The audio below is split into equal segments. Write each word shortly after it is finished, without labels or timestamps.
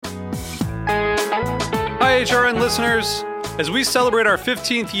HRN listeners. As we celebrate our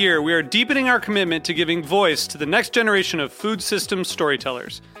 15th year, we are deepening our commitment to giving voice to the next generation of food systems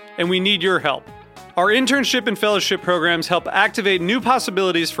storytellers, and we need your help. Our internship and fellowship programs help activate new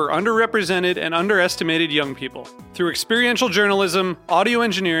possibilities for underrepresented and underestimated young people through experiential journalism, audio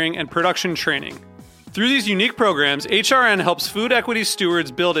engineering, and production training. Through these unique programs, HRN helps food equity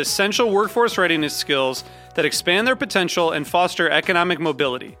stewards build essential workforce readiness skills that expand their potential and foster economic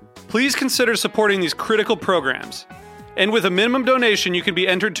mobility. Please consider supporting these critical programs. And with a minimum donation, you can be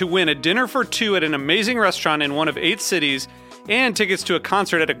entered to win a dinner for two at an amazing restaurant in one of 8 cities and tickets to a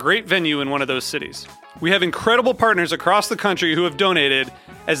concert at a great venue in one of those cities. We have incredible partners across the country who have donated,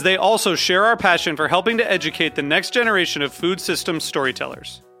 as they also share our passion for helping to educate the next generation of food systems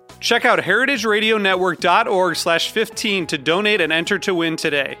storytellers. Check out heritageradionetwork.org/15 to donate and enter to win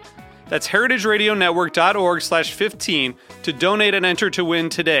today. That's heritageradionetwork.org/15 to donate and enter to win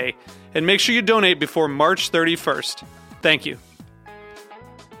today. And make sure you donate before March 31st. Thank you.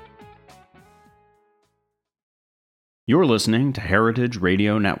 You're listening to Heritage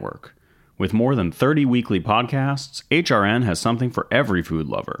Radio Network. With more than 30 weekly podcasts, HRN has something for every food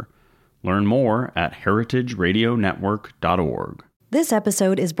lover. Learn more at heritageradionetwork.org. This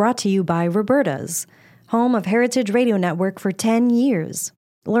episode is brought to you by Roberta's, home of Heritage Radio Network for 10 years.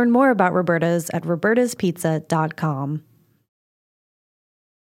 Learn more about Roberta's at robertaspizza.com.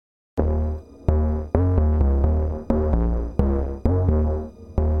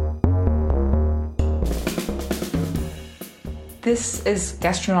 This is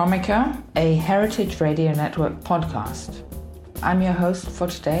Gastronomica, a Heritage Radio Network podcast. I'm your host for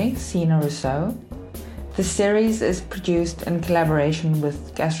today, Sina Rousseau. The series is produced in collaboration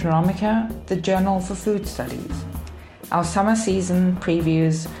with Gastronomica, the Journal for Food Studies. Our summer season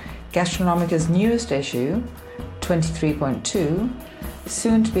previews Gastronomica's newest issue, 23.2,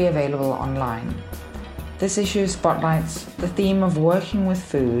 soon to be available online. This issue spotlights the theme of working with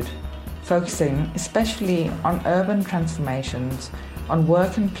food, focusing especially on urban transformations, on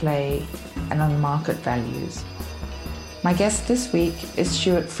work and play, and on market values. My guest this week is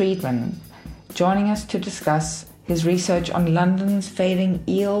Stuart Freedman, joining us to discuss his research on London's fading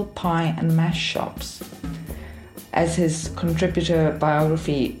eel, pie and mash shops. As his contributor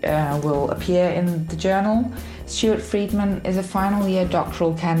biography will appear in the journal, Stuart Freedman is a final year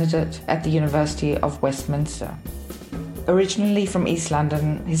doctoral candidate at the University of Westminster. Originally from East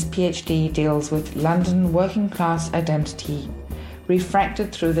London, his PhD deals with London working class identity,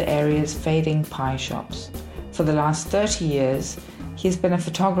 refracted through the area's fading pie shops. For the last 30 years, he has been a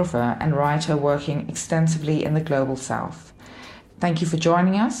photographer and writer working extensively in the global south. Thank you for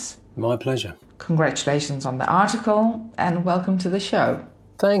joining us. My pleasure. Congratulations on the article and welcome to the show.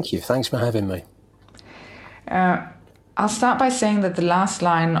 Thank you. Thanks for having me. I'll start by saying that the last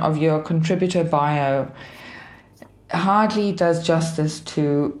line of your contributor bio hardly does justice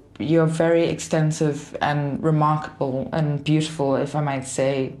to your very extensive and remarkable and beautiful, if I might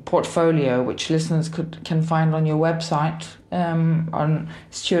say, portfolio, which listeners can find on your website on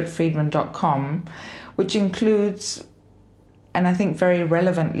stuartfreedman.com, which includes, and I think very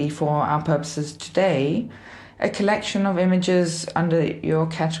relevantly for our purposes today, a collection of images under your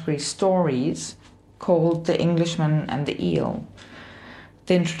category Stories called The Englishman and the Eel.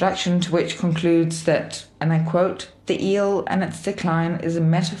 The introduction to which concludes that, and I quote, "The eel and its decline is a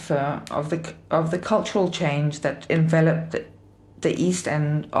metaphor of the cultural change that enveloped the East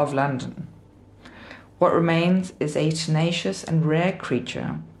End of London. What remains is a tenacious and rare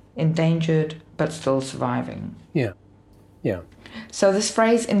creature, endangered but still surviving." Yeah. So this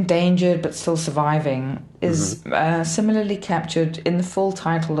phrase, endangered but still surviving, is similarly captured in the full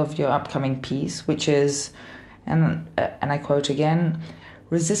title of your upcoming piece, which is, and I quote again,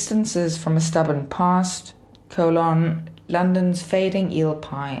 "Resistances from a Stubborn Past, London's Fading Eel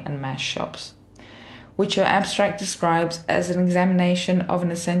Pie and Mash Shops," which your abstract describes as an examination of an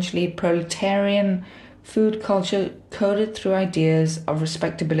essentially proletarian food culture coded through ideas of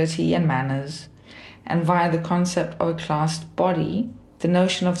respectability and manners, and via the concept of a classed body, the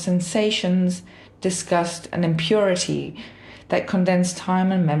notion of sensations, disgust and impurity that condense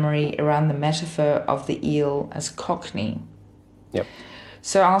time and memory around the metaphor of the eel as cockney. Yep.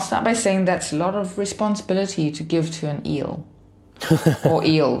 So I'll start by saying that's a lot of responsibility to give to an eel, or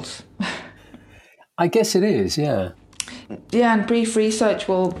eels. I guess it is, yeah. Yeah, and brief research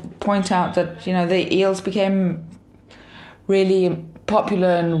will point out that, the eels became really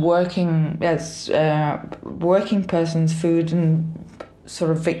popular in working person's food in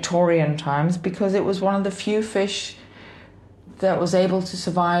sort of Victorian times because it was one of the few fish that was able to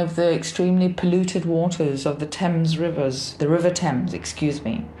survive the extremely polluted waters of the Thames rivers, the River Thames,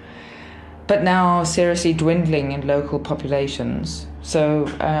 but now seriously dwindling in local populations. So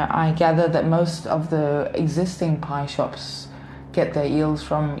I gather that most of the existing pie shops get their eels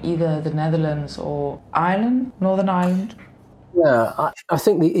from either the Netherlands or Ireland, Northern Ireland. Yeah, I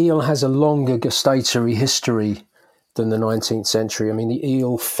think the eel has a longer gustatory history than the 19th century. I mean, the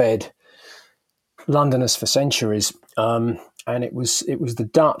eel fed Londoners for centuries, and it was the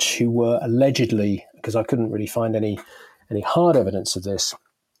Dutch who were allegedly, because I couldn't really find any hard evidence of this,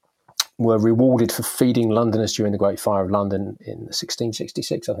 were rewarded for feeding Londoners during the Great Fire of London in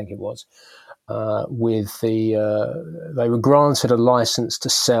 1666, I think it was. They were granted a license to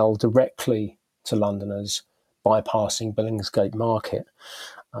sell directly to Londoners, bypassing Billingsgate Market.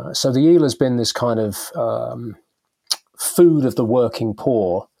 So the eel has been this kind of food of the working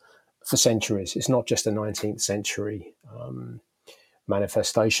poor for centuries. It's not just a 19th century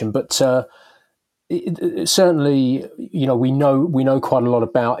manifestation, but certainly, we know quite a lot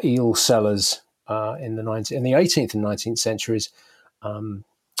about eel sellers in the 18th and 19th centuries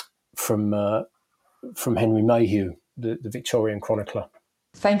from Henry Mayhew, the Victorian chronicler.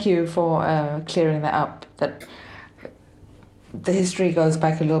 Thank you for clearing that up. That the history goes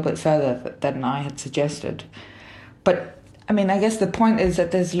back a little bit further than I had suggested. But I mean, I guess the point is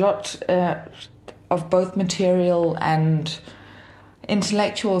that there's a lot of both material and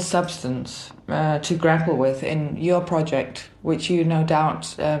intellectual substance to grapple with in your project, which you no doubt,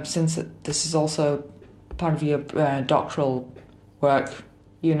 since this is also part of your doctoral work,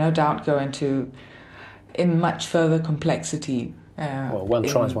 you no doubt go into in much further complexity. Well, one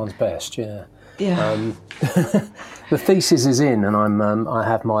tries one's best, yeah. Yeah. The thesis is in, and I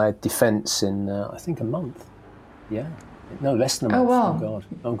have my defence in I think a month. Yeah, no, less than a month. Oh wow!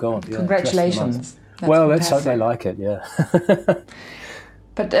 Oh god! Yeah, congratulations. Well, let's hope they like it. Yeah.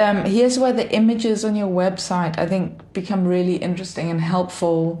 But here's where the images on your website, I think, become really interesting and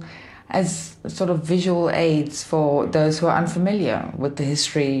helpful as sort of visual aids for those who are unfamiliar with the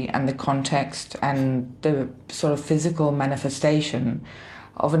history and the context and the sort of physical manifestation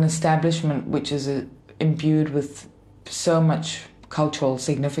of an establishment which is imbued with so much cultural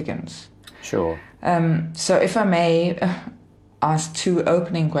significance. Sure. So if I may ask two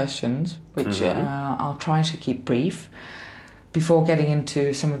opening questions, which I'll try to keep brief, before getting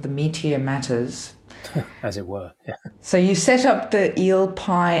into some of the meatier matters. As it were, yeah. So you set up the eel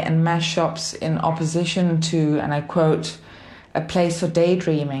pie and mash shops in opposition to, and I quote, a place for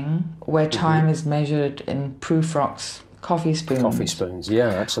daydreaming where time is measured in proof rocks, coffee spoons. Coffee spoons, yeah,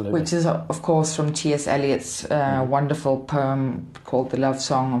 absolutely. Which is, of course, from T.S. Eliot's wonderful poem called The Love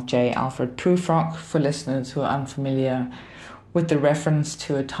Song of J. Alfred Prufrock, for listeners who are unfamiliar with the reference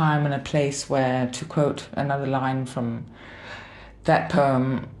to a time and a place where, to quote another line from that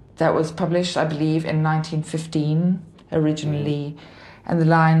poem, that was published, I believe, in 1915 originally. And the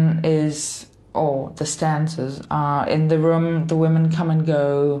line is, or the stanzas are, in the room the women come and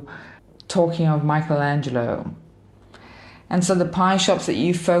go, talking of Michelangelo. And so the pie shops that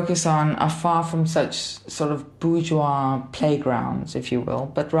you focus on are far from such sort of bourgeois playgrounds, if you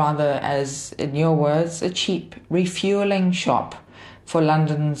will, but rather, as in your words, a cheap refueling shop for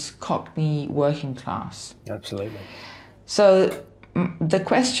London's Cockney working class. Absolutely. So the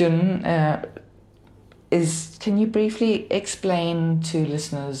question is, can you briefly explain to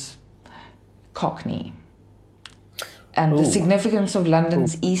listeners Cockney and the significance of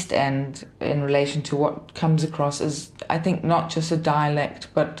London's East End in relation to what comes across as, I think, not just a dialect,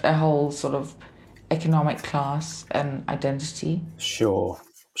 but a whole sort of economic class and identity? Sure.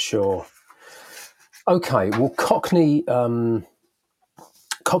 Okay, well, Cockney's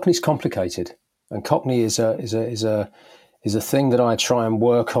complicated, and Cockney is a thing that I try and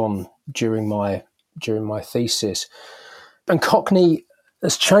work on during my thesis. And Cockney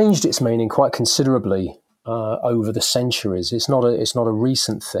has changed its meaning quite considerably over the centuries. It's not a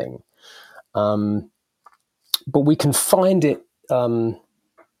recent thing, but we can find it in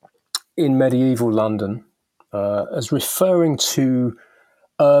medieval London as referring to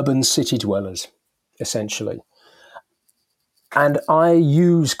urban city dwellers, essentially. And I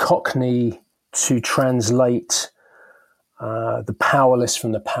use Cockney to translate the powerless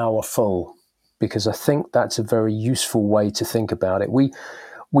from the powerful, because I think that's a very useful way to think about it.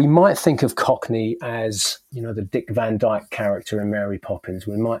 We might think of Cockney as, the Dick Van Dyke character in Mary Poppins.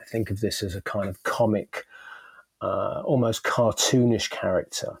 We might think of this as a kind of comic, almost cartoonish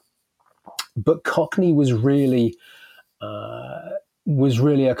character. But Cockney was really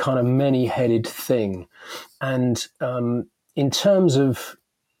a kind of many-headed thing. And in terms of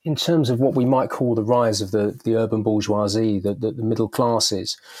what we might call the rise of the urban bourgeoisie, the middle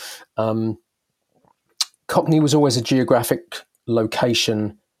classes, Cockney was always a geographic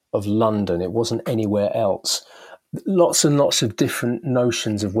location of London. It wasn't anywhere else. Lots and lots of different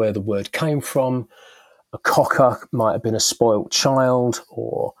notions of where the word came from. A cocker might have been a spoilt child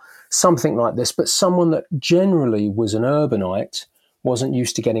or something like this, but someone that generally was an urbanite, wasn't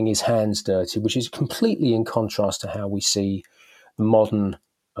used to getting his hands dirty, which is completely in contrast to how we see the modern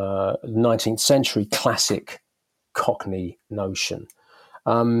 19th century classic Cockney notion.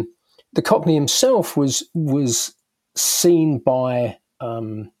 The Cockney himself was seen by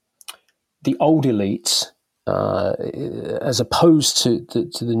the old elites, as opposed to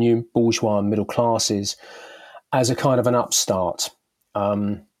the new bourgeois and middle classes, as a kind of an upstart,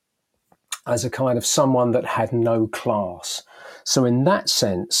 as a kind of someone that had no class. So in that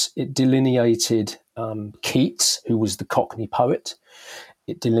sense, it delineated Keats, who was the Cockney poet.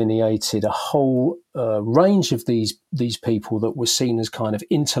 It delineated a whole range of these people that were seen as kind of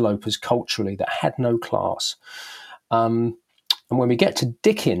interlopers culturally, that had no class. And when we get to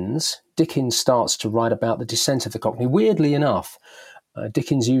Dickens starts to write about the descent of the Cockney. Weirdly enough,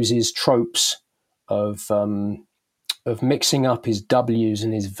 Dickens uses tropes of mixing up his W's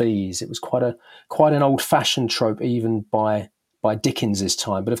and his V's. It was quite an old-fashioned trope even by Dickens's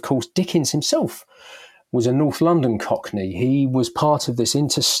time. But of course, Dickens himself was a North London Cockney. He was part of this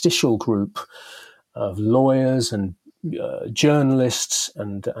interstitial group of lawyers and journalists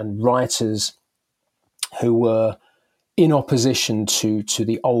and writers who were in opposition to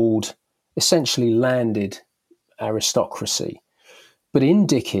the old, essentially landed aristocracy. But in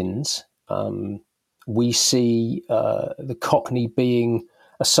Dickens, we see the Cockney being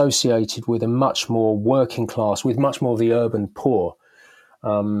associated with a much more working class, with much more of the urban poor.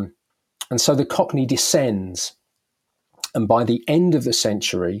 And so the Cockney descends. And by the end of the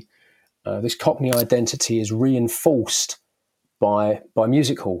century, this Cockney identity is reinforced by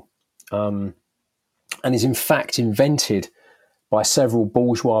music hall, and is in fact invented by several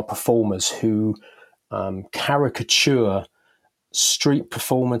bourgeois performers who caricature street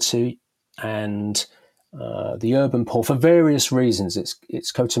performance and the urban poor for various reasons.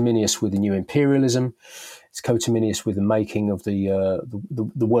 It's coterminous with the new imperialism. It's coterminous with the making of the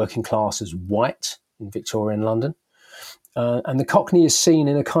working class as white in Victorian London. And the Cockney is seen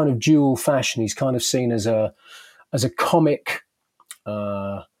in a kind of dual fashion. He's kind of seen as a comic,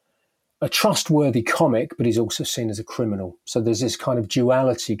 a trustworthy comic, but he's also seen as a criminal. So there's this kind of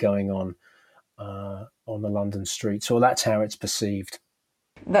duality going on the London streets, or that's how it's perceived.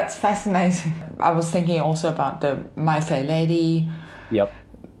 That's fascinating. I was thinking also about the My Fair Lady. Yep.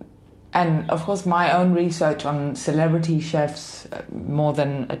 And of course, my own research on celebrity chefs more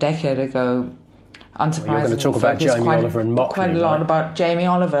than a decade ago, unsurprisingly, you're going to talk about Jamie Oliver and Mockley, quite a lot right? About Jamie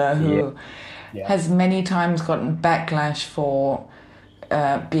Oliver, who Yeah. has many times gotten backlash for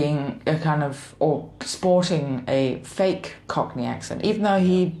being a kind of, or sporting a fake Cockney accent, even though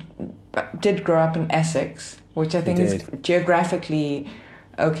he did grow up in Essex, which I think is geographically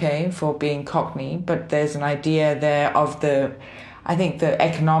okay for being Cockney, but there's an idea there of the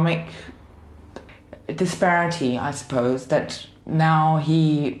economic disparity, I suppose, that now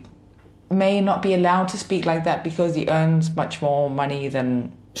he may not be allowed to speak like that because he earns much more money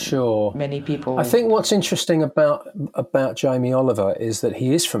than many people. I think what's interesting about Jamie Oliver is that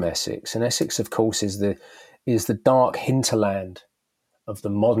he is from Essex, and Essex, of course, is the dark hinterland of the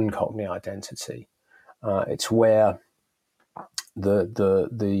modern Cockney identity. It's where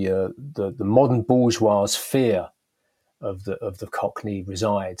the modern bourgeois fear of the Cockney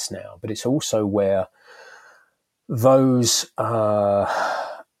resides now, but it's also where those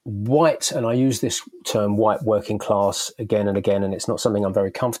white, and I use this term white working class again and again, and it's not something I'm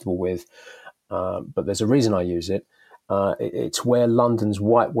very comfortable with, but there's a reason I use it. It's where London's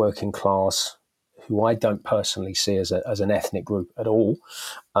white working class, who I don't personally see as an ethnic group at all,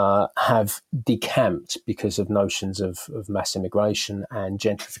 have decamped because of notions of mass immigration and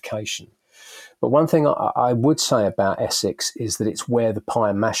gentrification. But one thing I would say about Essex is that it's where the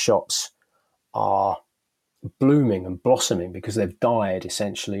pie and mash shops are blooming and blossoming because they've died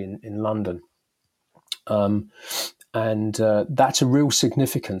essentially in London. And that's a real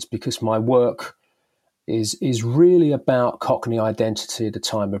significance because my work is really about Cockney identity at a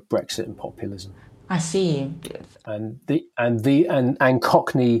time of Brexit and populism. I see. And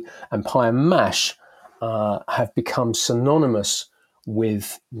Cockney and pie and mash have become synonymous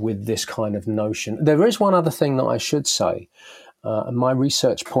with this kind of notion. There is one other thing that I should say. And my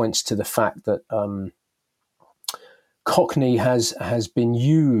research points to the fact that Cockney has been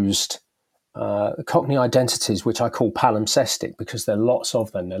used, Cockney identities, which I call palimpsestic because there are lots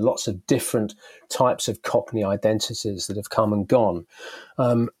of them. There are lots of different types of Cockney identities that have come and gone.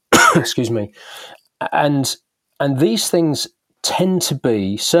 Excuse me. And these things tend to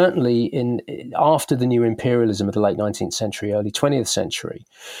be, certainly after the new imperialism of the late 19th century, early 20th century,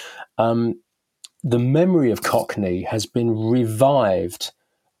 the memory of Cockney has been revived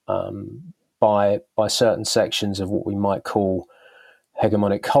by certain sections of what we might call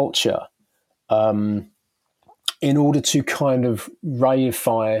hegemonic culture, in order to kind of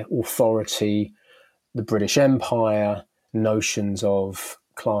reify authority, the British Empire, notions of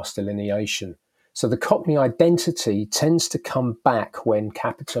class delineation. So the Cockney identity tends to come back when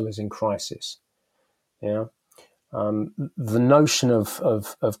capital is in crisis. Yeah, the notion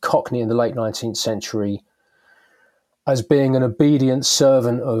of Cockney in the late 19th century as being an obedient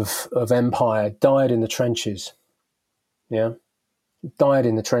servant of empire died in the trenches. Yeah, died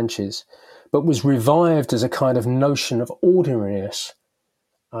in the trenches, but was revived as a kind of notion of ordinariness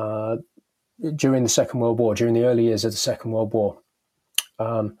during the Second World War, during the early years of the Second World War.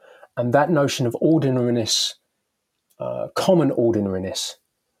 And that notion of ordinariness, common ordinariness,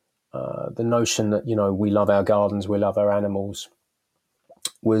 the notion that, we love our gardens, we love our animals,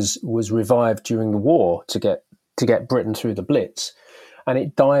 was revived during the war to get Britain through the Blitz. And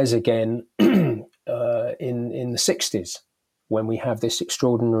it dies again in the 60s, when we have this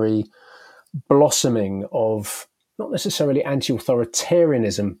extraordinary blossoming of not necessarily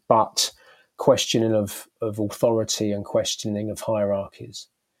anti-authoritarianism, but questioning of authority and questioning of hierarchies.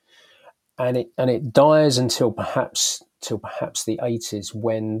 And it dies until perhaps the 80s,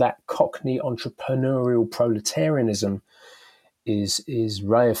 when that Cockney entrepreneurial proletarianism is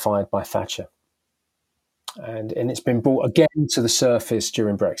reified by Thatcher. And it's been brought again to the surface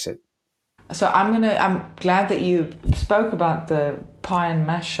during Brexit. So I'm glad that you spoke about the pie and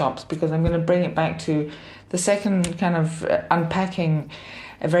mash shops, because I'm going to bring it back to the second kind of unpacking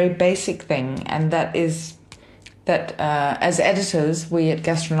a very basic thing, and that is that as editors, we at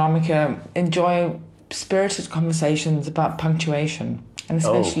Gastronomica enjoy spirited conversations about punctuation, and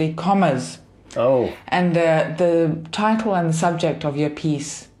especially commas. Oh. And the title and the subject of your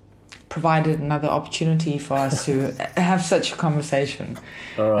piece provided another opportunity for us to have such a conversation,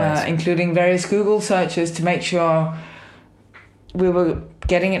 including various Google searches to make sure we were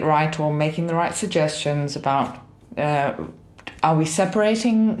getting it right or making the right suggestions about are we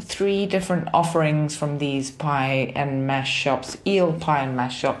separating three different offerings from these pie and mash shops, eel pie and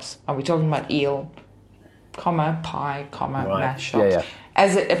mash shops? Are we talking about eel, pie, mash shops,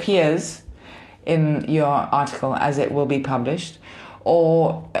 as it appears in your article, as it will be published,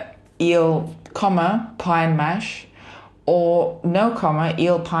 or eel, pie and mash, or no comma,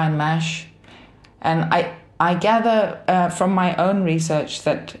 eel, pie and mash? And I gather from my own research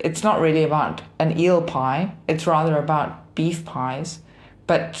that it's not really about an eel pie, it's rather about beef pies.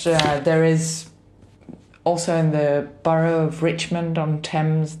 But there is also in the borough of Richmond on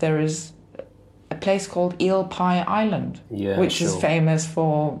Thames, there is a place called Eel Pie Island, which is famous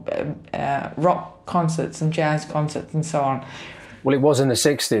for rock concerts and jazz concerts and so on. Well, it was in the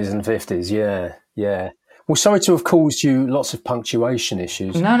 60s and 50s, yeah. Well, sorry to have caused you lots of punctuation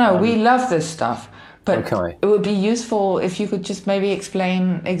issues. No, we love this stuff. But It would be useful if you could just maybe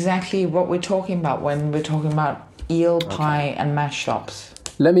explain exactly what we're talking about when we're talking about eel pie and mash shops.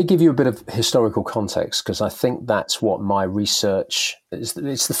 Let me give you a bit of historical context, because I think that's what my research is.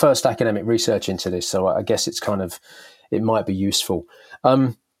 It's the first academic research into this, so I guess it might be useful.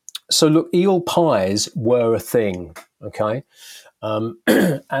 So look, eel pies were a thing, okay?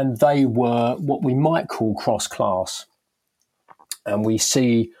 And they were what we might call cross-class. And we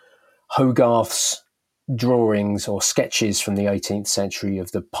see Hogarth's drawings or sketches from the 18th century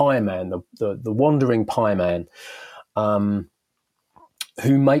of the pie man, the wandering pie man,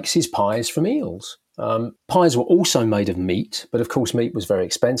 who makes his pies from eels. Pies were also made of meat, but of course meat was very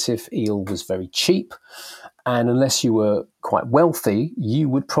expensive, eel was very cheap, and unless you were quite wealthy, you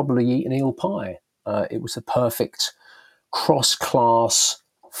would probably eat an eel pie. It was the perfect cross-class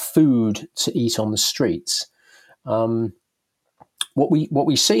food to eat on the streets. What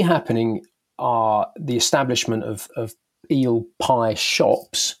we see happening are the establishment of eel pie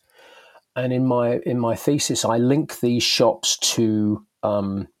shops, and in my thesis, I link these shops to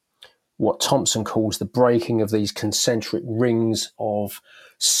what Thompson calls the breaking of these concentric rings of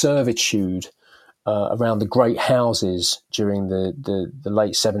servitude around the great houses during the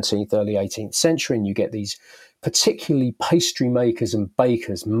late 17th, early 18th century, and you get these particularly pastry makers and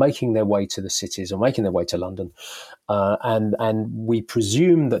bakers making their way to the cities or making their way to London, and we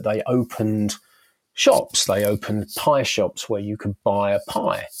presume that they opened shops. They opened pie shops where you could buy a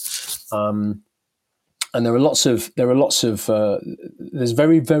pie, and there's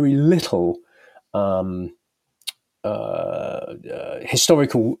very, very little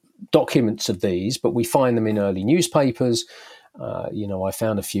historical documents of these, but we find them in early newspapers, I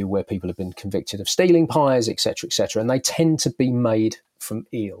found a few where people have been convicted of stealing pies, etc., etc., and they tend to be made from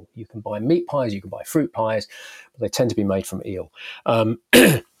eel. You can buy meat pies, you can buy fruit pies, but they tend to be made from eel. And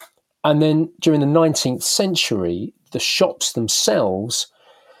then during the 19th century, the shops themselves,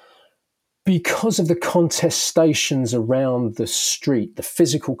 because of the contestations around the street, the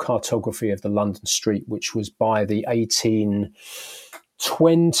physical cartography of the London street, which was by the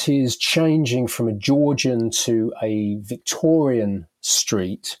 1820s changing from a Georgian to a Victorian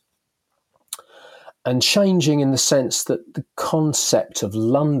street, and changing in the sense that the concept of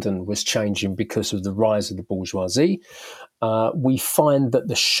London was changing because of the rise of the bourgeoisie, we find that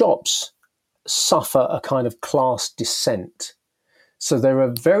the shops suffer a kind of class descent. So there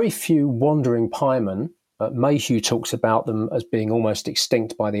are very few wandering piemen. Mayhew talks about them as being almost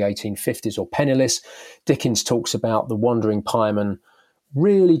extinct by the 1850s or penniless. Dickens talks about the wandering pieman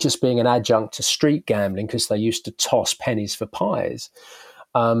really just being an adjunct to street gambling because they used to toss pennies for pies.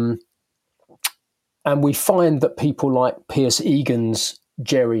 And we find that people like Pierce Egan's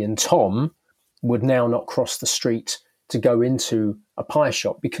Jerry and Tom would now not cross the street to go into a pie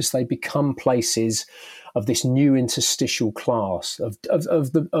shop because they become places of this new interstitial class of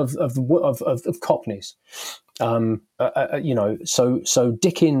cockneys. So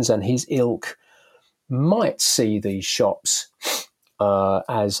Dickens and his ilk might see these shops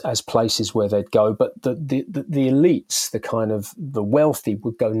as places where they'd go, but the elites, the kind of the wealthy,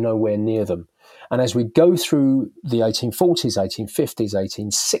 would go nowhere near them. And as we go through the 1840s, 1850s,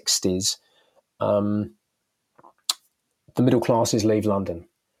 1860s, the middle classes leave London.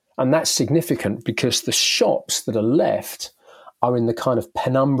 And that's significant because the shops that are left are in the kind of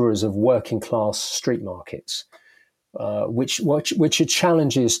penumbras of working class street markets, which are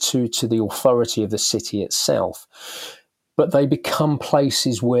challenges to the authority of the city itself. But they become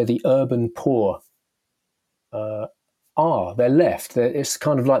places where the urban poor are. They're left. It's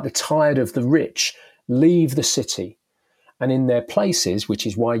kind of like the tide of the rich leave the city. And in their places, which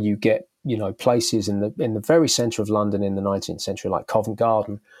is why you get, places in the very centre of London in the 19th century, like Covent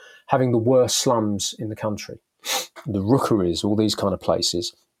Garden, having the worst slums in the country, the rookeries, all these kind of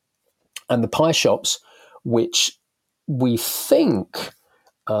places. And the pie shops, which we think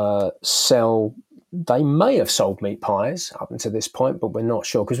sell, they may have sold meat pies up until this point, but we're not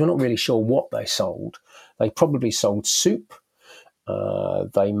sure because we're not really sure what they sold. They probably sold soup.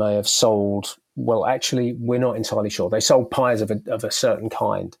 They may have sold, well, actually, we're not entirely sure. They sold pies of a certain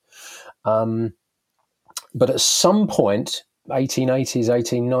kind. But at some point, 1880s,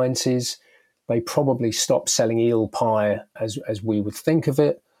 1890s, they probably stopped selling eel pie as we would think of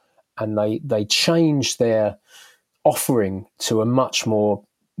it. And they changed their offering to a much more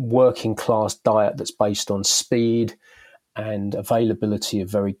working class diet that's based on speed and availability of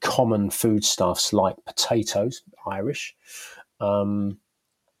very common foodstuffs like potatoes, Irish, and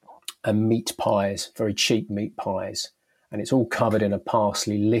meat pies, very cheap meat pies. And it's all covered in a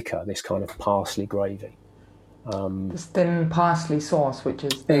parsley liquor, this kind of parsley gravy. This thin parsley sauce, which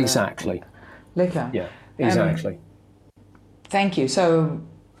is the exactly liquor. Yeah, exactly. Thank you. So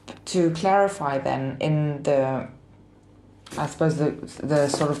to clarify then, in the, I suppose the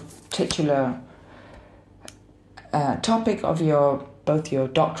sort of titular topic of both your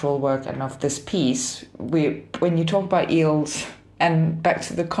doctoral work and of this piece, when you talk about eels, and back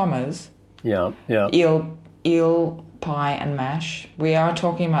to the commas, eel, pie and mash, we are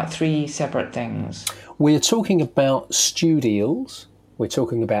talking about three separate things. We're talking about stewed eels, we're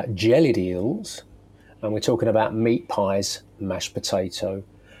talking about jellied eels, and we're talking about meat pies, mashed potato,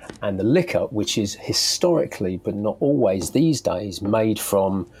 and the liquor, which is historically, but not always these days, made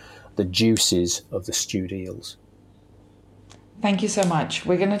from the juices of the stewed eels. Thank you so much.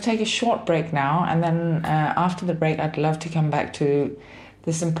 We're going to take a short break now, and then after the break, I'd love to come back to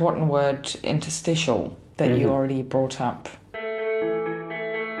this important word, interstitial, that you already brought up.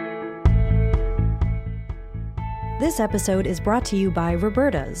 This episode is brought to you by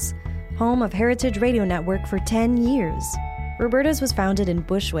Roberta's, home of Heritage Radio Network for 10 years. Roberta's was founded in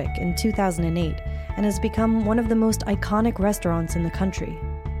Bushwick in 2008 and has become one of the most iconic restaurants in the country.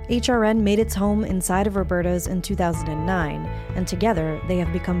 HRN made its home inside of Roberta's in 2009, and together they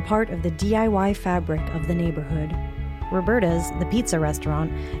have become part of the DIY fabric of the neighborhood. Roberta's, the pizza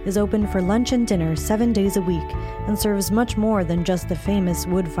restaurant, is open for lunch and dinner 7 days a week and serves much more than just the famous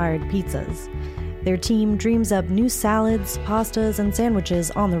wood-fired pizzas. Their team dreams up new salads, pastas, and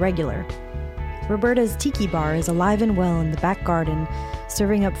sandwiches on the regular. Roberta's Tiki Bar is alive and well in the back garden,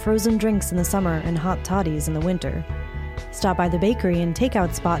 serving up frozen drinks in the summer and hot toddies in the winter. Stop by the bakery and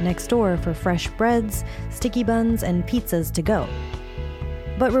takeout spot next door for fresh breads, sticky buns, and pizzas to go.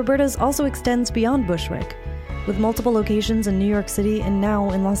 But Roberta's also extends beyond Bushwick. with multiple locations in New York City and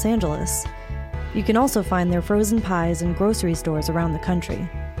now in Los Angeles. You can also find their frozen pies in grocery stores around the country.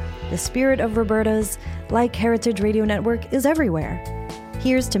 The spirit of Roberta's, like Heritage Radio Network, is everywhere.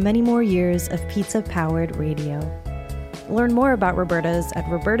 Here's to many more years of pizza-powered radio. Learn more about Roberta's at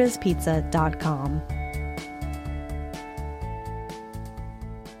robertaspizza.com.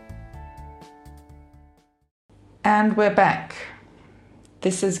 And we're back.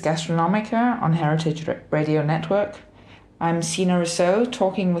 This is Gastronomica on Heritage Radio Network. I'm Sina Rousseau,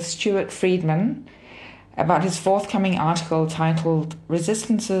 talking with Stuart Freedman about his forthcoming article titled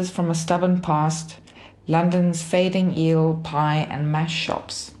Resistances from a Stubborn Past, London's Fading Eel, Pie and Mash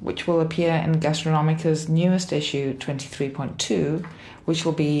Shops, which will appear in Gastronomica's newest issue, 23.2, which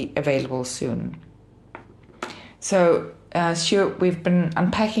will be available soon. So, Stuart, we've been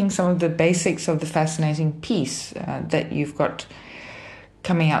unpacking some of the basics of the fascinating piece that you've got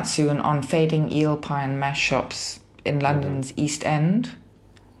coming out soon on fading eel, pie and mash shops in London's East End,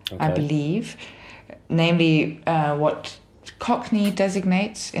 I believe. Namely, what Cockney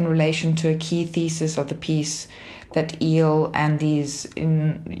designates in relation to a key thesis of the piece, that eel and these,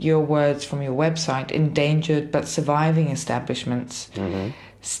 in your words from your website, endangered but surviving establishments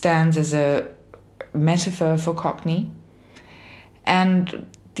stands as a metaphor for Cockney. And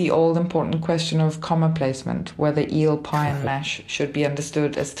the all-important question of comma placement, whether eel, pie and mash should be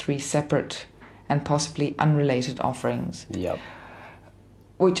understood as three separate and possibly unrelated offerings. Yep.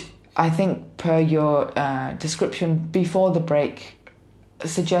 Which I think, per your description before the break,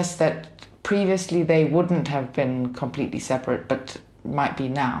 suggests that previously they wouldn't have been completely separate, but might be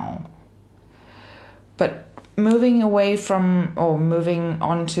now. But moving away from, or moving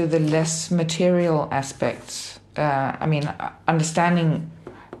on to the less material aspects, understanding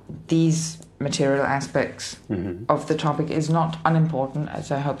these material aspects of the topic is not unimportant,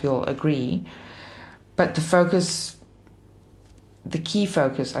 as I hope you'll agree. But the key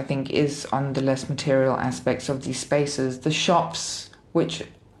focus, I think, is on the less material aspects of these spaces, the shops, which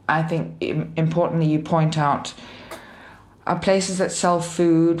I think importantly you point out are places that sell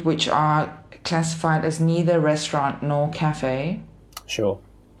food which are classified as neither restaurant nor cafe. Sure.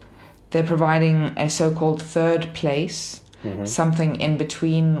 They're providing a so-called third place, something in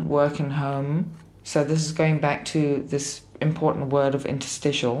between work and home. So this is going back to this important word of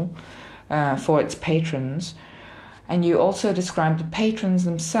interstitial for its patrons. And you also describe the patrons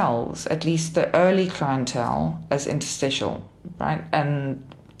themselves, at least the early clientele, as interstitial, right? And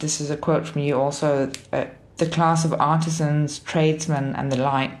this is a quote from you also, the class of artisans, tradesmen and the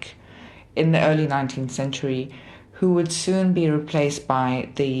like in the early 19th century, who would soon be replaced by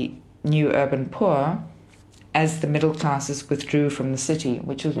the new urban poor as the middle classes withdrew from the city,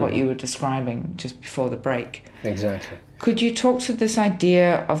 which is what you were describing just before the break. Exactly. Could you talk to this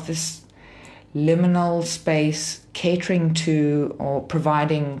idea of this liminal space catering to or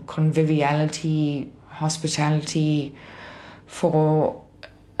providing conviviality, hospitality for,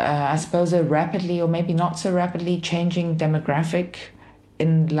 I suppose, a rapidly or maybe not so rapidly changing demographic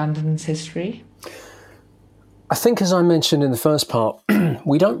in London's history? I think, as I mentioned in the first part,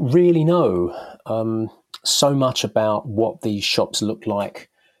 we don't really know so much about what these shops looked like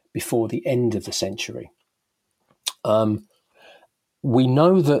before the end of the century. We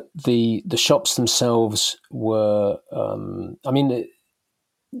know that the shops themselves were,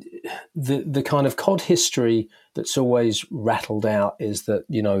 the kind of cod history that's always rattled out is that,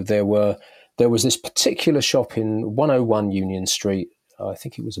 you know, there was this particular shop in 101 Union Street, I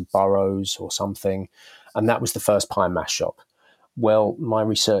think it was a Burroughs or something, and that was the first pie and mash shop. Well, my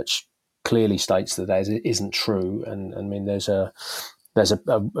research clearly states that isn't true, and I mean there's a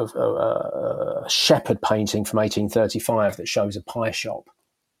shepherd painting from 1835 that shows a pie shop,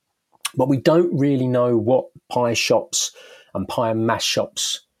 but we don't really know what pie shops and pie and mash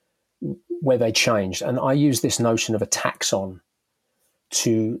shops, where they changed. And I use this notion of a taxon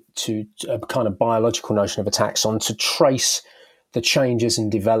to a kind of biological notion of a taxon to trace the changes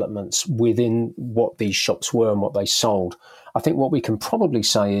and developments within what these shops were and what they sold. I think what we can probably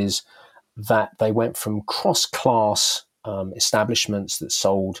say is that they went from cross-class establishments that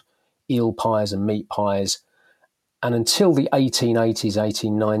sold eel pies and meat pies, and until the 1880s,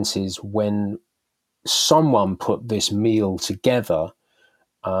 1890s, when someone put this meal together,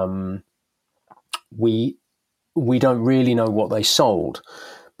 we don't really know what they sold.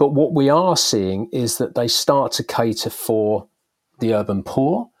 But what we are seeing is that they start to cater for the urban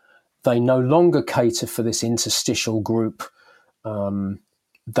poor. They no longer cater for this interstitial group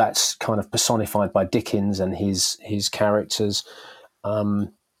that's kind of personified by Dickens and his characters, and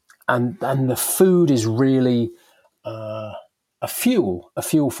the food is really a fuel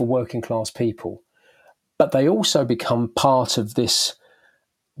for working class people. but they also become part of this,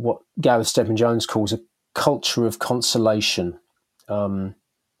 what Gareth Stephen-Jones calls a culture of consolation.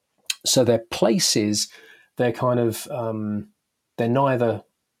 So they're places, they're kind of, they're neither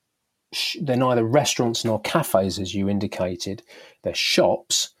restaurants nor cafes, as you indicated. They're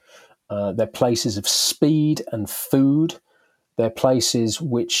shops. They're places of speed and food. They're places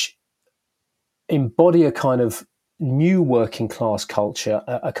which embody a kind of new working class culture,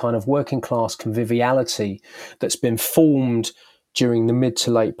 a kind of working class conviviality that's been formed during the mid to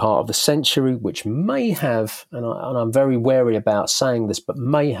late part of the century, which may have, and I'm very wary about saying this, but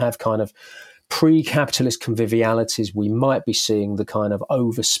may have kind of pre-capitalist convivialities. We might be seeing the kind of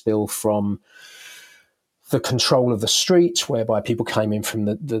overspill from the control of the streets, whereby people came in from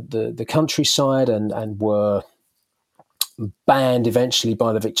the countryside and were banned eventually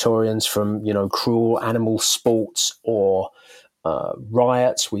by the Victorians from, cruel animal sports or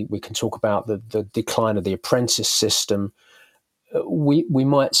riots. We can talk about the decline of the apprentice system. We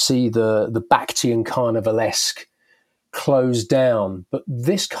might see the Bactrian carnivalesque close down, but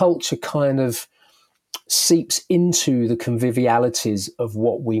this culture kind of seeps into the convivialities of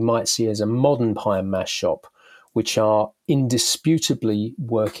what we might see as a modern pie and mash shop, which are indisputably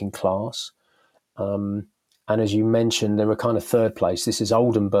working class. And as you mentioned, they're a kind of third place. This is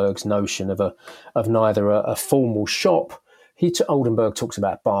Oldenburg's notion of neither a formal shop. Oldenburg talks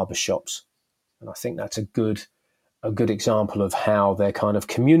about barber shops, and I think that's a good example of how they're kind of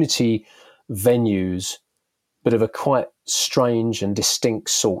community venues, but of a quite strange and distinct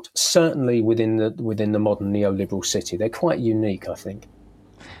sort. Certainly within the modern neoliberal city, they're quite unique, I think.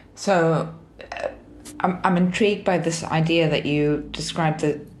 So, I'm intrigued by this idea that you described,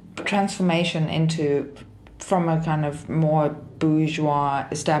 the transformation from a kind of more bourgeois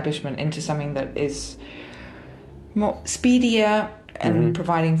establishment into something that is more speedier and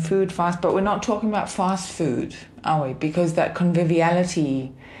providing food fast. But we're not talking about fast food, are we? Because that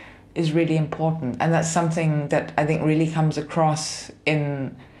conviviality is really important, and that's something that I think really comes across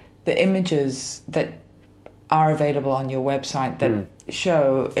in the images that are available on your website that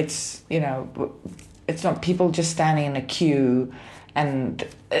show it's not people just standing in a queue and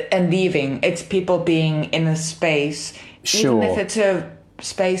leaving. It's people being in a space, sure, even if it's a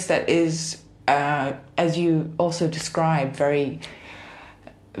space that is, as you also described very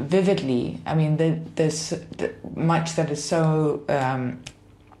vividly. I mean, there's much that is so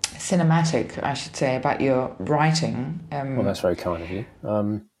cinematic, I should say, about your writing. Well, that's very kind of you.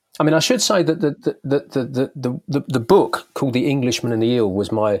 I mean, I should say that the book called The Englishman and the Eel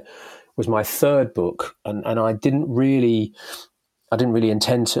was my third book, and I didn't really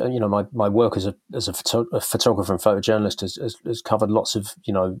intend to. My work as a photographer and photojournalist has covered lots of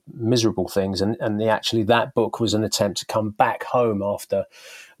miserable things, and actually that book was an attempt to come back home after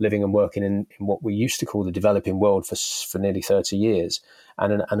living and working in what we used to call the developing world for nearly 30 years,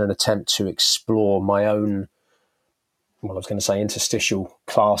 and an attempt to explore my own, well, I was going to say interstitial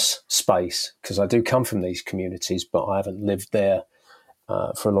class space, because I do come from these communities, but I haven't lived there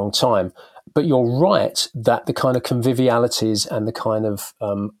for a long time. But you're right that the kind of convivialities and the kind of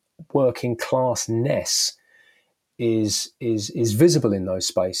working classness is visible in those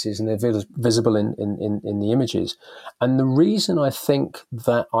spaces, and they're visible in the images. And the reason I think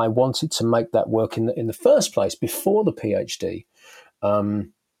that I wanted to make that work in the first place before the PhD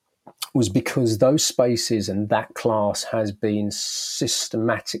was because those spaces and that class has been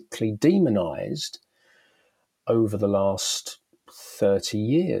systematically demonized over the last 30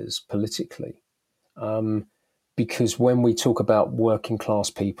 years politically. Because when we talk about working class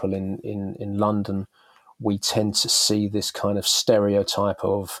people in London, we tend to see this kind of stereotype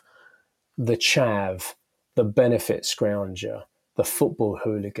of the chav, the benefit scrounger, the football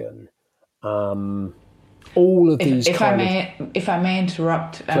hooligan, all of these. If I may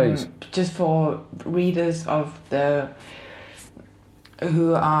interrupt, just for readers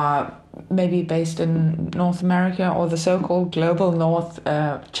who are maybe based in North America or the so-called global North,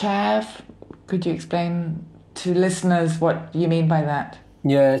 chav, could you explain to listeners what you mean by that?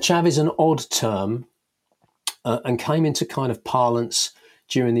 Yeah, chav is an odd term and came into kind of parlance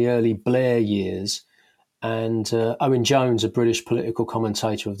during the early Blair years. And Owen Jones, a British political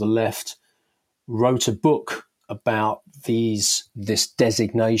commentator of the left, wrote a book about this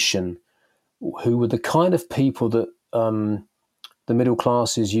designation, who were the kind of people that the middle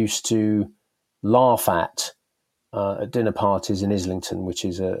classes used to laugh at dinner parties in Islington, which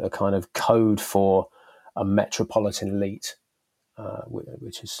is a kind of code for a metropolitan elite,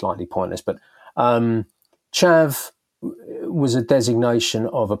 which is slightly pointless. But chav was a designation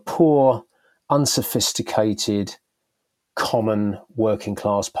of a poor, unsophisticated, common working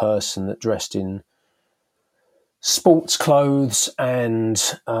class person that dressed in sports clothes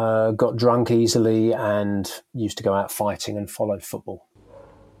and got drunk easily and used to go out fighting and followed football.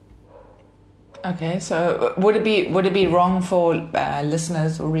 Okay, so would it be wrong for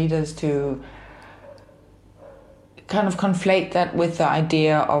listeners or readers to kind of conflate that with the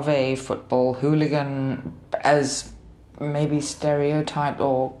idea of a football hooligan, as maybe stereotyped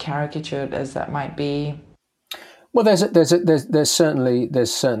or caricatured as that might be? Well, there's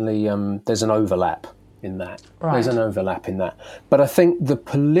certainly an overlap in that. Right. There's an overlap in that. But I think the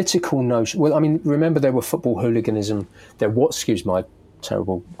political notion. Well, I mean, remember there were football hooliganism. Excuse my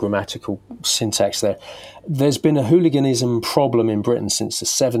terrible grammatical syntax there. There's been a hooliganism problem in Britain since the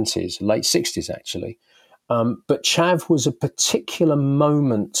 70s, late 60s actually. But Chav was a particular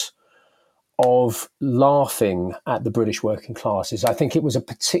moment of laughing at the British working classes. I think it was a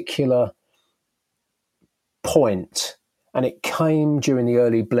particular point, and it came during the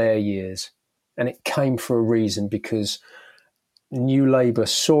early Blair years, and it came for a reason, because New Labour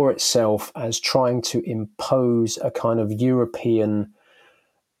saw itself as trying to impose a kind of European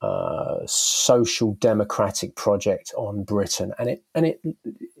social democratic project on Britain, and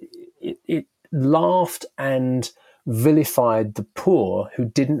it laughed and vilified the poor who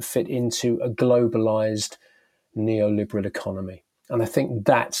didn't fit into a globalized neoliberal economy. And I think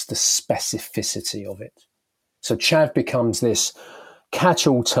that's the specificity of it. So chav becomes this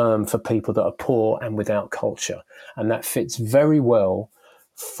catch-all term for people that are poor and without culture. And that fits very well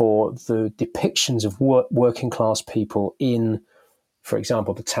for the depictions of working class people in, for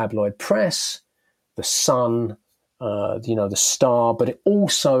example, the tabloid press, the Sun, the Star, but it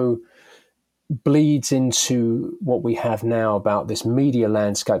also bleeds into what we have now about this media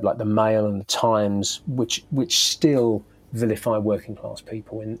landscape like the Mail and the Times, which still vilify working class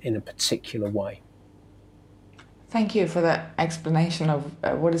people in a particular way. Thank you for that explanation of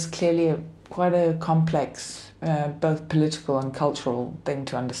what is clearly quite a complex, both political and cultural thing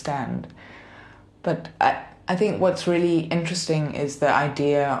to understand. But I think what's really interesting is the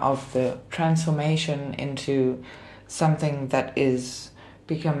idea of the transformation into something that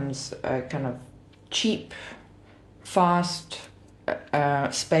becomes a kind of cheap, fast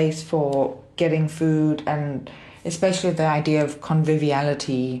space for getting food, and especially the idea of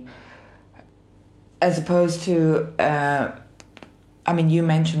conviviality, as opposed to, you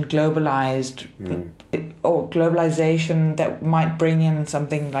mentioned globalized or globalization that might bring in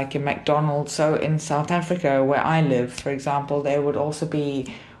something like a McDonald's. So in South Africa, where I live, for example, there would also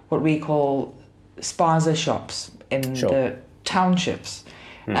be what we call spaza shops in the townships.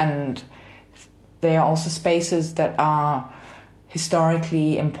 And they are also spaces that are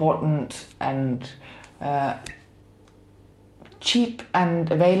historically important and cheap and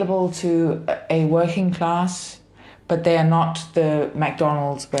available to a working class, but they are not the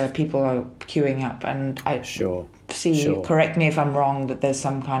McDonald's where people are queuing up. And I correct me if I'm wrong, that there's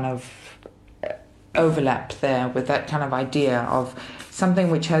some kind of overlap there with that kind of idea of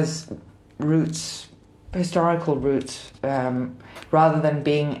something which has roots, historical roots, rather than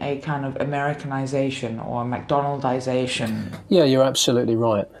being a kind of Americanization or Macdonaldization. Yeah, you're absolutely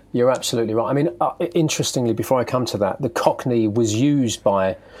right. I mean, interestingly, before I come to that, the Cockney was used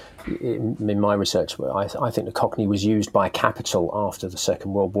by, in my research, I think the Cockney was used by capital after the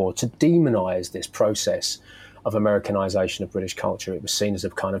Second World War to demonize this process of Americanization of British culture. It was seen as a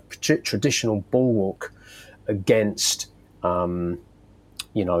kind of traditional bulwark against,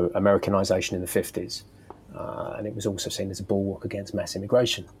 Americanization in the 50s. And it was also seen as a bulwark against mass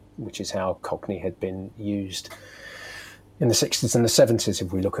immigration, which is how Cockney had been used in the 60s and the 70s,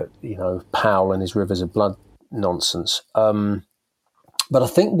 if we look at, Powell and his Rivers of Blood nonsense. But I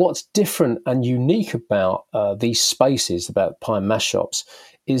think what's different and unique about these spaces, about pie and mash shops,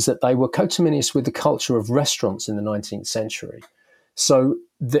 is that they were coterminous with the culture of restaurants in the 19th century. So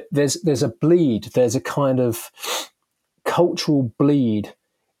there's a bleed, there's a kind of cultural bleed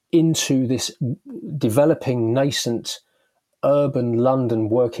into this developing nascent urban London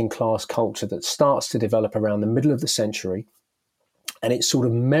working class culture that starts to develop around the middle of the century, and it sort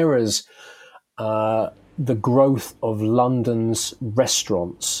of mirrors the growth of London's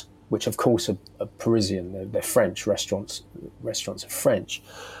restaurants, which of course are Parisian, they're French restaurants are French.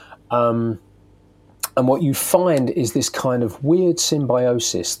 And what you find is this kind of weird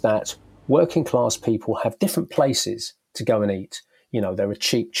symbiosis that working class people have different places to go and eat. There are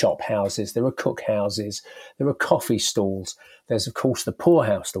cheap chop houses, there are cook houses, there are coffee stalls. There's, of course, the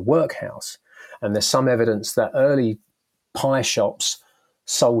poorhouse, the workhouse. And there's some evidence that early pie shops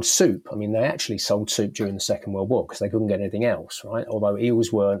sold soup. I mean, they actually sold soup during the Second World War because they couldn't get anything else, right? Although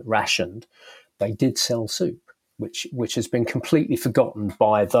eels weren't rationed, they did sell soup, which has been completely forgotten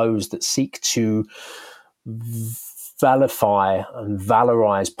by those that seek to vilify and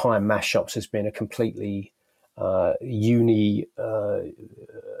valorize pie and mash shops as being a completely a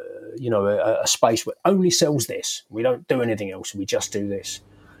space that only sells this. We don't do anything else. We just do this.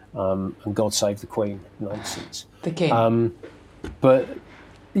 And God save the Queen nonsense. The King. But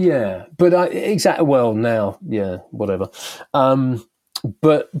exactly. Well, now, yeah, whatever.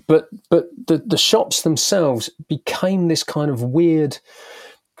 But the shops themselves became this kind of weird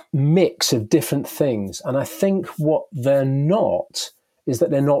mix of different things. And I think what they're not is that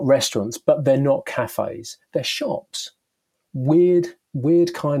they're not restaurants, but they're not cafes. They're shops. Weird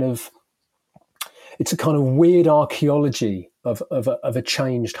kind of. It's a kind of weird archaeology of a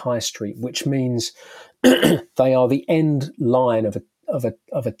changed high street, which means they are the end line of a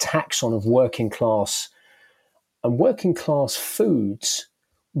taxon of working class foods,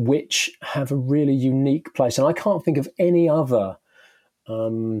 which have a really unique place. And I can't think of any other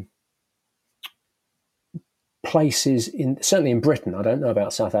places certainly in Britain. I don't know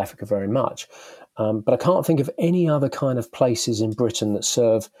about South Africa very much, but I can't think of any other kind of places in Britain that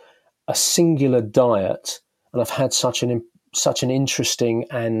serve a singular diet and have had such an interesting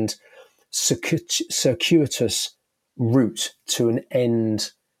and circuitous route to an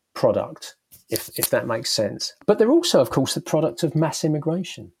end product, if that makes sense. But they're also, of course, the product of mass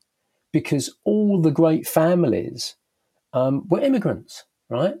immigration, because all the great families were immigrants,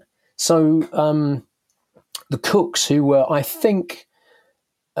 right? So the Cooks, who were, I think,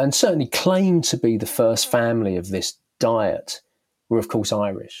 and certainly claimed to be the first family of this diet, were, of course,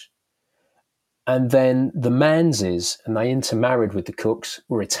 Irish. And then the Manses, and they intermarried with the Cooks,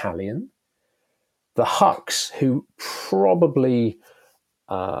 were Italian. The Hucks, who probably,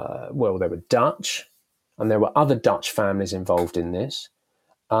 they were Dutch, and there were other Dutch families involved in this.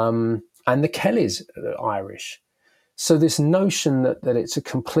 And the Kellys are Irish. So this notion that it's a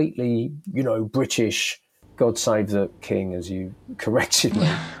completely, British, God save the King, as you corrected me,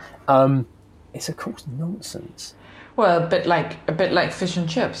 it's of course nonsense. Well, a bit like fish and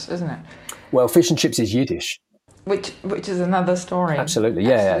chips, isn't it? Well, fish and chips is Yiddish. Which is another story. Absolutely,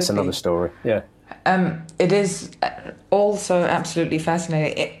 yeah, it's another story, yeah. It is also absolutely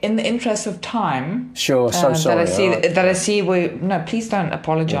fascinating. In the interest of time, sure. So sorry that I see. No, please don't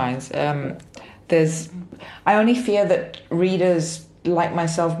apologise. Yeah. I only fear that readers like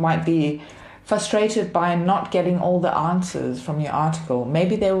myself might be frustrated by not getting all the answers from your article.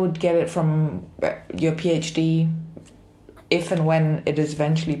 Maybe they would get it from your PhD. If and when it is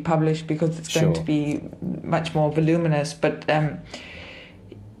eventually published, because it's going to be much more voluminous. But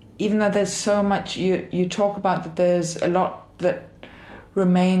even though there's so much, you talk about that there's a lot that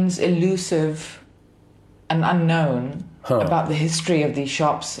remains elusive and unknown about the history of these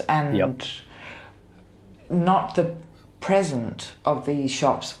shops and not the present of these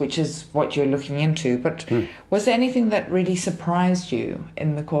shops, which is what you're looking into. But was there anything that really surprised you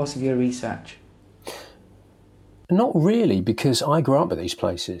in the course of your research? Not really, because I grew up at these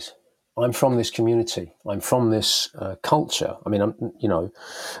places. I'm from this community. I'm from this culture. I mean, I'm,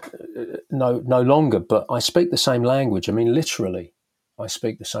 no longer, but I speak the same language. I mean, literally, I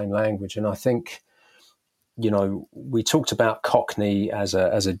speak the same language. And I think, we talked about Cockney as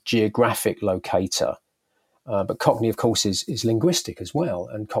a geographic locator, but Cockney, of course, is linguistic as well.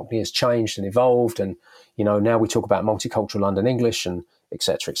 And Cockney has changed and evolved. And, now we talk about multicultural London English and et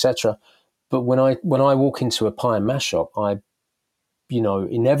cetera, et cetera. But when I walk into a pie and mash shop, I,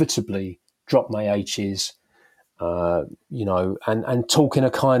 inevitably drop my H's, and talk in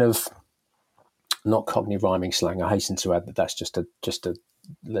a kind of not Cockney rhyming slang. I hasten to add that that's just a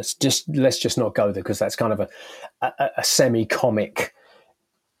let's just not go there, because that's kind of a semi-comic,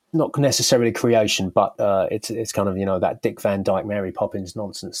 not necessarily creation, but it's kind of that Dick Van Dyke, Mary Poppins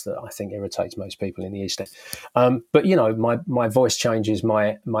nonsense that I think irritates most people in the East End. But my voice changes,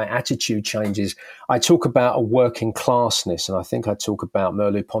 my attitude changes. I talk about a working classness, and I think I talk about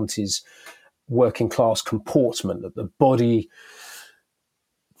Merleau-Ponty's working class comportment, that the body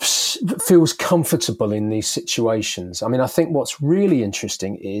feels comfortable in these situations. I mean, I think what's really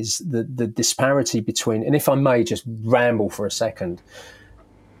interesting is the disparity between, and if I may just ramble for a second.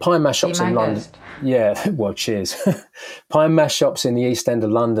 Pie and mash shops in London. Yeah, well, cheers. Pie and mash shops in the East End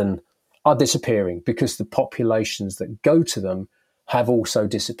of London are disappearing because the populations that go to them have also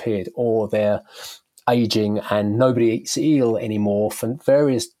disappeared, or they're aging and nobody eats eel anymore for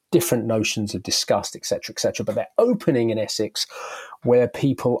various different notions of disgust, etc., etc. But they're opening in Essex, where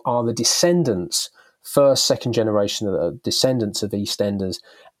people are the descendants, first, second generation of the descendants of EastEnders.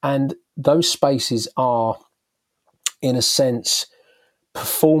 And those spaces are, in a sense,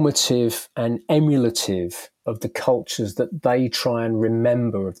 performative and emulative of the cultures that they try and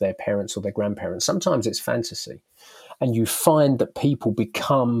remember of their parents or their grandparents. Sometimes it's fantasy. And you find that people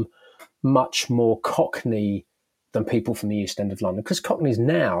become much more Cockney than people from the East End of London. Because Cockneys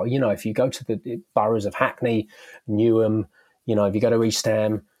now, if you go to the boroughs of Hackney, Newham, if you go to East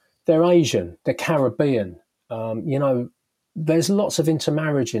Ham, they're Asian, they're Caribbean. There's lots of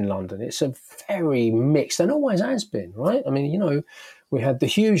intermarriage in London. It's a very mixed, and always has been, right? I mean, we had the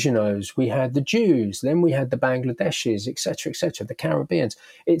Huguenots, we had the Jews, then we had the Bangladeshis, etc., the Caribbeans.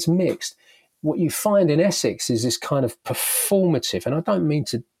 It's mixed. What you find in Essex is this kind of performative, and I don't mean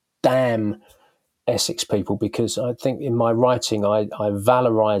to damn Essex people, because I think in my writing I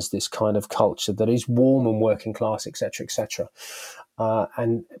valorise this kind of culture that is warm and working class, etc.,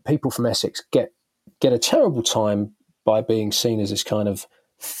 and people from Essex get a terrible time by being seen as this kind of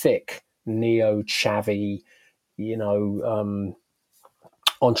thick, neo-chavvy,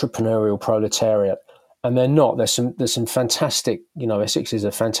 entrepreneurial proletariat, and they're not. There's some fantastic, Essex is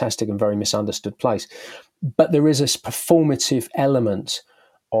a fantastic and very misunderstood place, but there is this performative element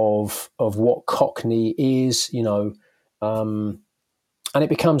of what Cockney is, and it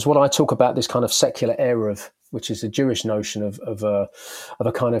becomes what I talk about, this kind of secular era of, which is the Jewish notion of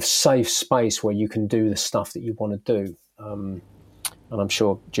a kind of safe space where you can do the stuff that you want to do. And I'm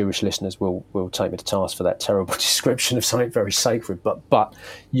sure Jewish listeners will take me to task for that terrible description of something very sacred, but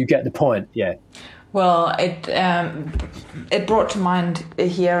you get the point, yeah. Well, it brought to mind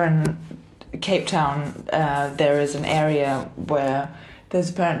here in Cape Town, there is an area where there's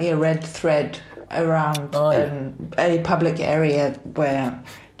apparently a red thread around a public area where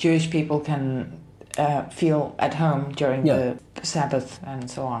Jewish people can feel at home during the Sabbath and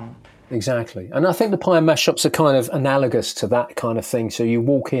so on. Exactly. And I think the pie and mash shops are kind of analogous to that kind of thing. So you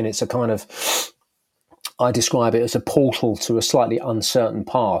walk in, it's a kind of, I describe it as a portal to a slightly uncertain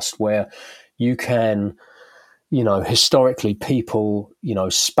past where you can, historically people,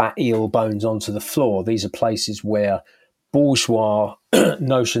 spat eel bones onto the floor. These are places where bourgeois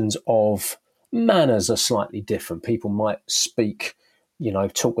notions of manners are slightly different. People might speak,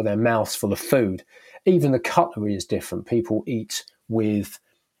 talk with their mouths full of food. Even the cutlery is different. People eat with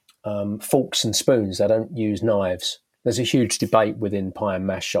forks and spoons. They don't use knives. There's a huge debate within pie and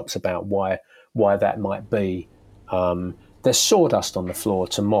mash shops about why that might be. There's sawdust on the floor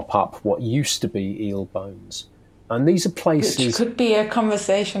to mop up what used to be eel bones. And these are places... Which could be a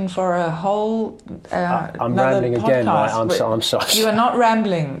conversation for a whole I'm rambling podcast. Again. Right? I'm sorry. You are not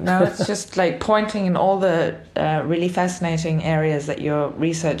rambling. No, it's just like pointing in all the really fascinating areas that your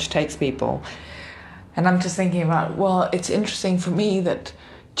research takes people. And I'm just thinking about, well, it's interesting for me that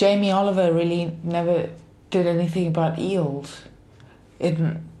Jamie Oliver really never did anything about eels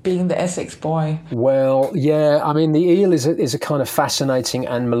in being the Essex boy. Well, yeah, I mean, the eel is a kind of fascinating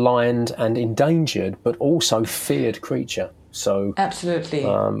and maligned and endangered, but also feared creature. So absolutely,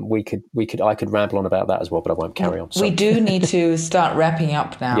 I could ramble on about that as well, but I won't carry on. We do need to start wrapping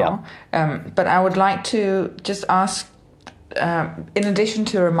up now. Yeah. But I would like to just ask, in addition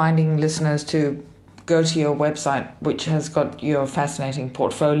to reminding listeners to go to your website, which has got your fascinating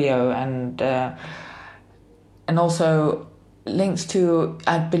portfolio and also links to,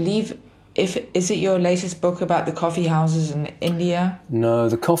 I believe, is it your latest book about the coffee houses in India? No,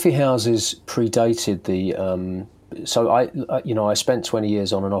 the coffee houses predated the. So I spent 20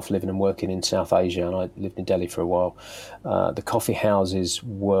 years on and off living and working in South Asia, and I lived in Delhi for a while. The coffee houses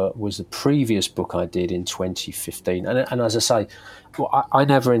was the previous book I did in 2015, and as I say, I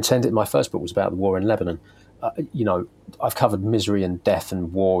never intended. My first book was about the war in Lebanon. I've covered misery and death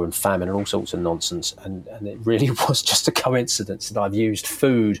and war and famine and all sorts of nonsense, and it really was just a coincidence that I've used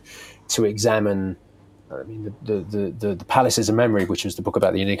food to examine. I mean, the Palaces of Memory, which was the book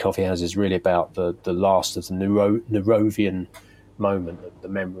about the Indian coffee house, is really about the last of the Nehruvian moment, the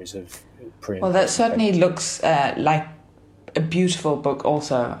memories of pre. Well, that certainly looks like a beautiful book,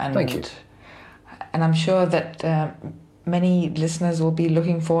 also. And thank you. And I'm sure that many listeners will be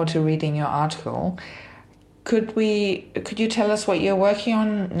looking forward to reading your article. Could you tell us what you're working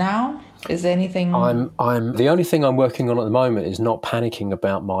on now? Is there anything? I'm the only thing I'm working on at the moment is not panicking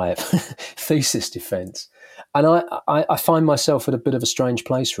about my thesis defence, and I find myself at a bit of a strange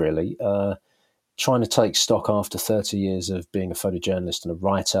place, really, trying to take stock after 30 years of being a photojournalist and a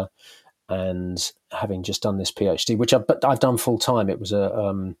writer, and having just done this PhD, which I've done full time. It was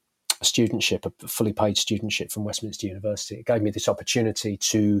a studentship, a fully paid studentship from Westminster University. It gave me this opportunity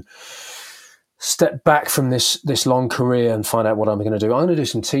to step back from this long career and find out what I'm going to do. I'm going to do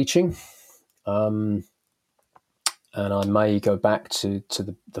some teaching, and I may go back to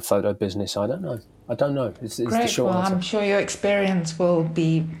the photo business. I don't know. I don't know. It's the Great. short Well, answer. I'm sure your experience will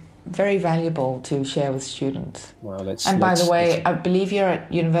be very valuable to share with students. Well, by the way, I believe you're at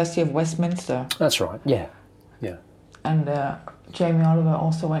University of Westminster. That's right. Yeah. And Jamie Oliver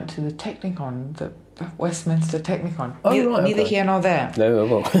also went to the Technikon, the Westminster Technikon. Oh, right. Neither okay. here nor there. No,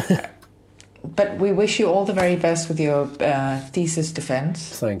 well. But we wish you all the very best with your thesis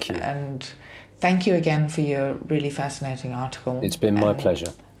defense. Thank you. And thank you again for your really fascinating article. It's been my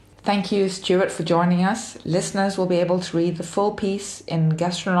pleasure. Thank you, Stuart, for joining us. Listeners will be able to read the full piece in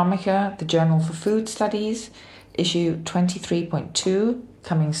Gastronomica, the Journal for Food Studies, issue 23.2,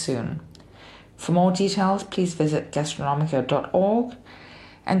 coming soon. For more details, please visit gastronomica.org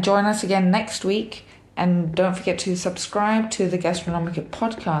and join us again next week. And don't forget to subscribe to the Gastronomica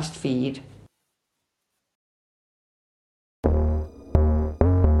podcast feed.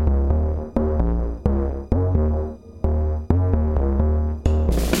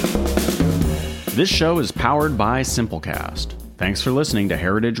 This show is powered by Simplecast. Thanks for listening to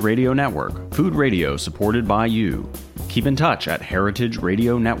Heritage Radio Network, food radio supported by you. Keep in touch at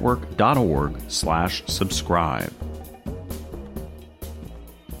heritageradionetwork.org/subscribe.